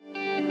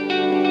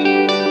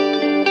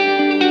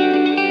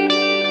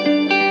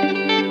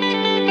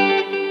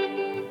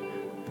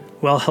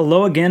Well,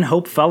 hello again,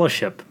 Hope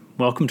Fellowship.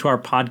 Welcome to our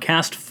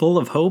podcast full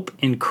of hope,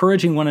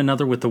 encouraging one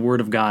another with the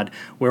Word of God,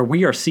 where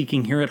we are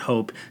seeking here at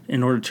Hope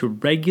in order to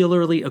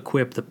regularly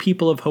equip the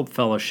people of Hope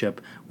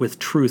Fellowship with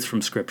truth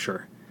from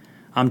Scripture.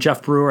 I'm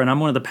Jeff Brewer, and I'm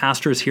one of the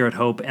pastors here at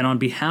Hope, and on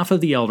behalf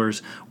of the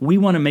elders, we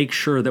want to make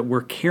sure that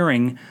we're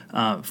caring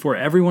for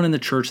everyone in the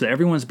church, that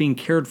everyone's being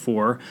cared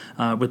for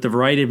with the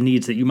variety of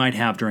needs that you might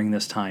have during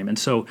this time. And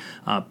so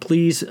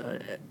please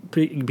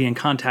be in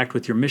contact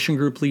with your mission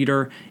group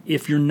leader.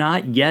 If you're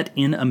not yet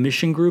in a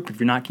mission group, if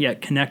you're not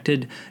yet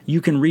connected, you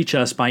can reach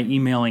us by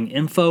emailing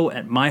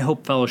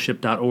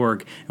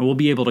info@myhopefellowship.org, and we'll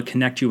be able to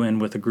connect you in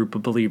with a group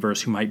of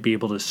believers who might be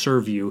able to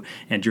serve you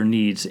and your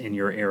needs in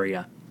your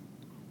area.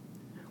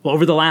 Well,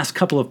 over the last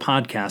couple of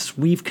podcasts,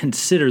 we've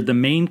considered the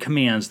main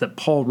commands that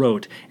Paul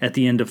wrote at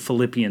the end of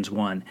Philippians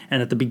 1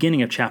 and at the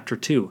beginning of chapter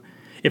 2.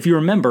 If you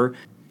remember,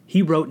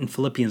 he wrote in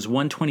Philippians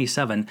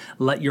 1:27,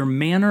 "Let your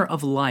manner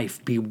of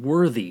life be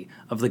worthy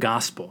of the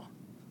gospel."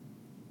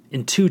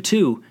 In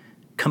 2:2,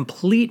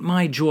 "Complete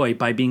my joy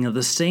by being of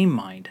the same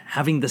mind,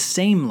 having the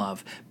same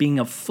love, being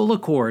of full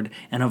accord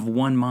and of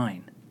one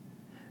mind."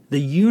 The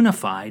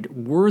unified,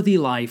 worthy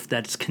life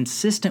that's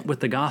consistent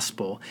with the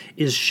gospel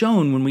is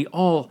shown when we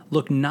all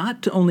look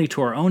not only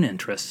to our own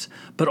interests,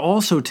 but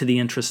also to the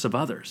interests of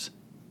others.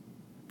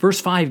 Verse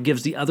 5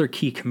 gives the other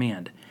key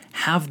command: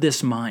 have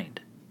this mind.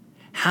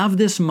 Have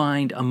this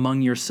mind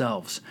among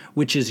yourselves,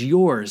 which is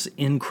yours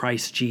in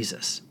Christ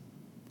Jesus.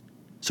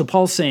 So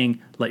Paul's saying,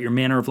 let your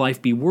manner of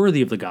life be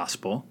worthy of the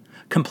gospel.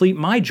 Complete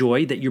my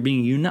joy that you're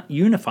being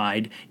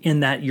unified in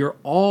that you're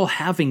all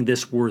having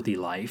this worthy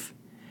life.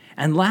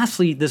 And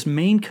lastly, this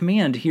main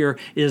command here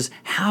is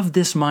have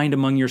this mind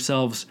among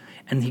yourselves,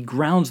 and he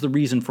grounds the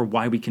reason for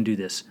why we can do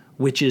this,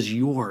 which is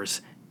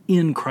yours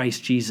in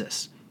Christ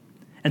Jesus.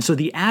 And so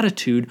the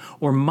attitude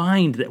or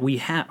mind that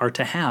we are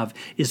to have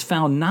is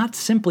found not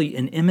simply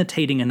in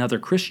imitating another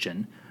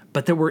Christian,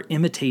 but that we're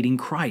imitating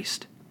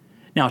Christ.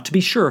 Now, to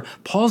be sure,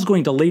 Paul's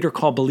going to later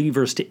call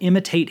believers to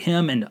imitate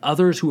him and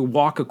others who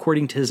walk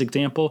according to his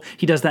example.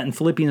 He does that in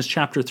Philippians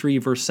chapter 3,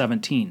 verse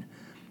 17.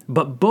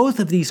 But both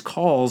of these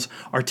calls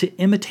are to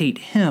imitate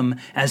him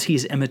as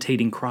he's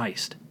imitating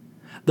Christ.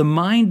 The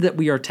mind that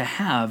we are to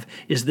have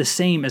is the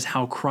same as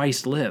how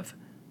Christ lived.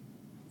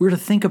 We're to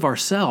think of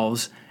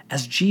ourselves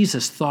as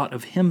Jesus thought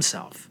of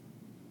himself.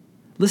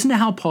 Listen to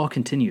how Paul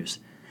continues.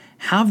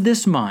 Have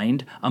this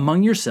mind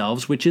among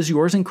yourselves, which is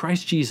yours in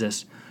Christ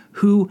Jesus,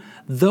 who,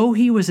 though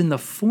he was in the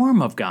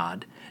form of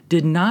God,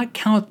 did not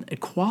count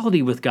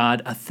equality with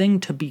God a thing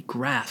to be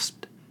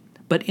grasped,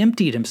 but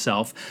emptied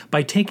himself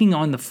by taking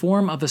on the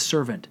form of a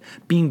servant,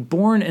 being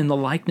born in the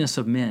likeness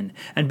of men,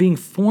 and being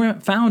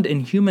found in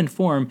human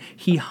form,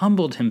 he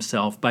humbled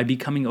himself by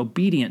becoming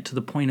obedient to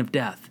the point of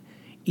death,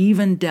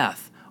 even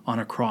death on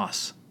a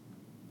cross.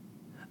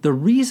 The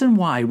reason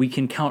why we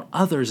can count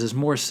others as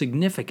more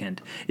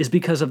significant is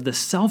because of the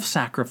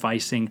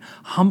self-sacrificing,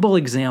 humble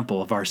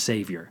example of our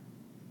Savior.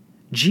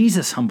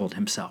 Jesus humbled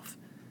himself.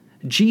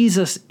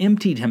 Jesus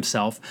emptied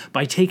himself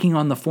by taking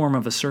on the form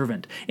of a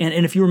servant.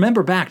 And if you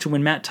remember back to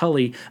when Matt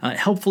Tully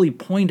helpfully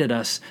pointed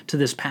us to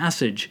this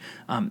passage,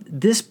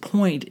 this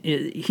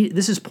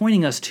is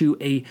pointing us to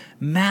a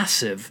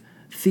massive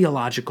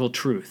theological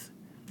truth.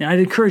 And I'd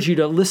encourage you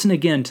to listen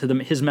again to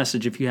his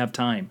message if you have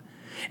time.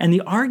 And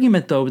the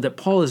argument, though, that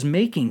Paul is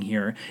making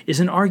here is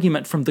an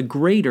argument from the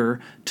greater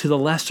to the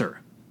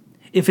lesser.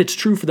 If it's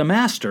true for the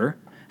master,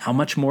 how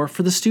much more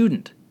for the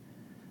student?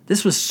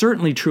 This was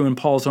certainly true in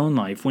Paul's own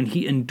life when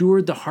he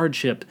endured the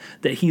hardship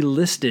that he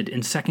listed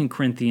in 2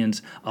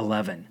 Corinthians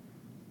 11.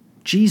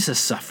 Jesus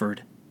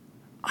suffered,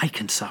 I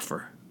can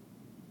suffer.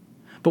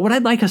 But what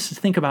I'd like us to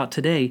think about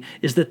today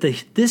is that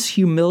this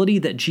humility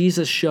that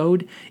Jesus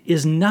showed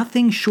is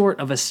nothing short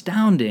of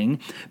astounding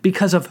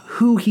because of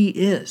who he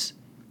is.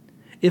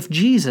 If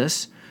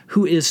Jesus,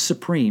 who is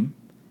supreme,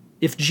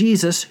 if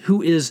Jesus,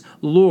 who is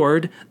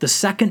Lord, the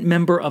second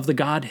member of the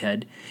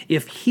Godhead,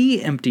 if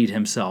he emptied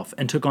himself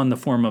and took on the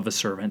form of a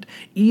servant,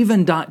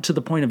 even to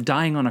the point of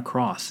dying on a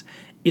cross,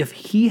 if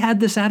he had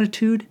this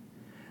attitude,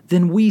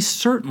 then we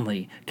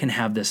certainly can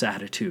have this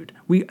attitude.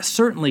 We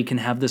certainly can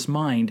have this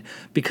mind,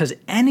 because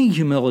any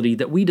humility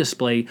that we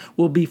display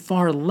will be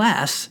far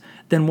less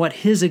than what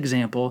his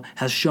example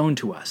has shown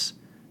to us.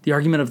 The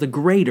argument of the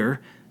greater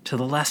to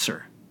the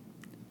lesser.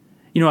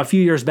 You know, a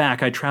few years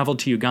back, I traveled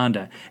to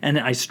Uganda, and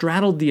I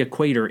straddled the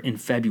equator in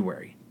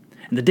February.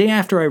 And the day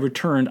after I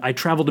returned, I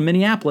traveled to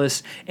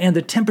Minneapolis, and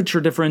the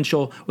temperature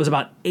differential was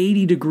about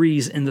 80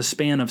 degrees in the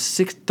span of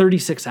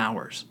 36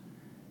 hours.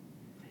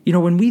 You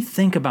know, when we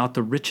think about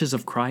the riches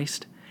of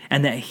Christ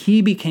and that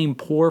he became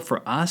poor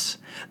for us,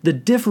 the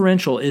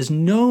differential is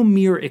no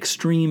mere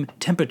extreme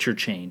temperature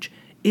change.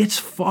 It's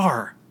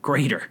far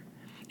greater.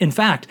 In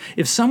fact,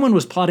 if someone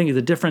was plotting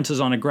the differences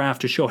on a graph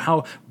to show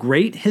how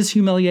great his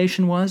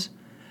humiliation was,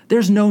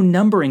 there's no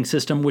numbering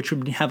system which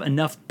would have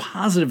enough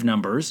positive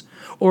numbers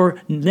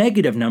or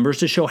negative numbers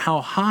to show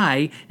how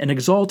high and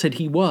exalted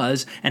he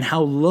was and how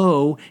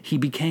low he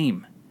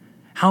became.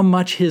 how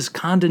much his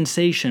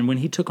condensation when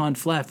he took on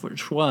flesh,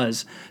 which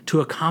was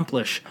to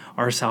accomplish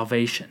our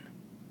salvation.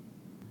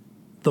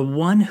 The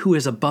one who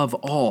is above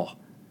all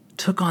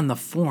took on the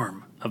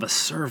form of a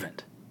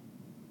servant.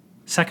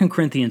 2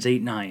 Corinthians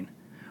 8:9,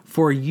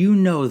 "For you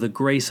know the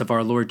grace of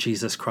our Lord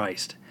Jesus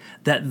Christ,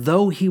 that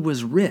though he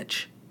was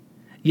rich,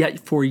 yet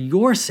for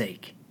your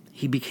sake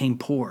he became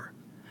poor,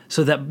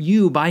 so that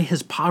you by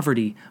his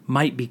poverty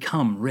might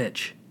become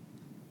rich."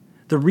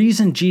 The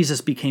reason Jesus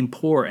became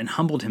poor and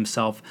humbled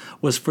himself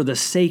was for the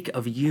sake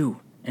of you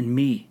and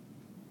me.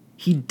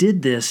 He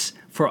did this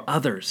for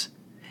others.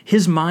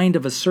 His mind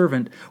of a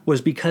servant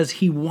was because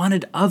he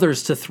wanted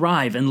others to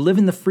thrive and live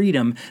in the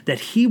freedom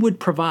that he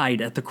would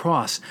provide at the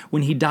cross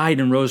when he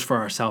died and rose for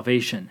our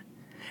salvation.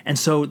 And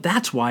so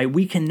that's why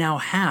we can now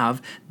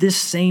have this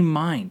same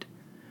mind.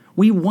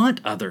 We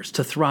want others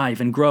to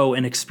thrive and grow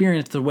and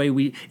experience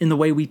in the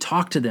way we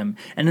talk to them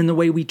and in the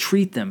way we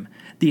treat them,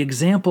 the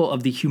example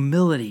of the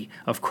humility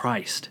of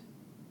Christ.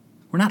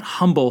 We're not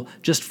humble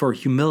just for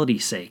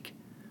humility's sake.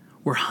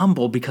 We're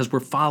humble because we're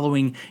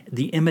following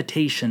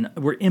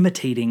we're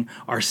imitating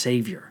our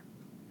Savior.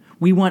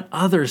 We want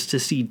others to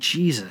see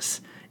Jesus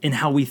in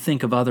how we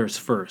think of others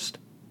first.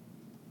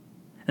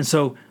 And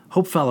so,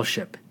 Hope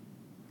Fellowship,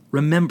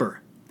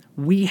 remember,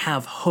 we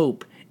have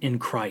hope in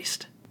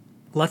Christ.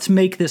 Let's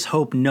make this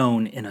hope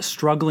known in a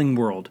struggling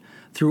world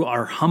through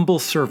our humble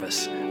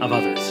service of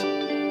others.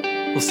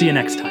 We'll see you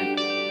next time.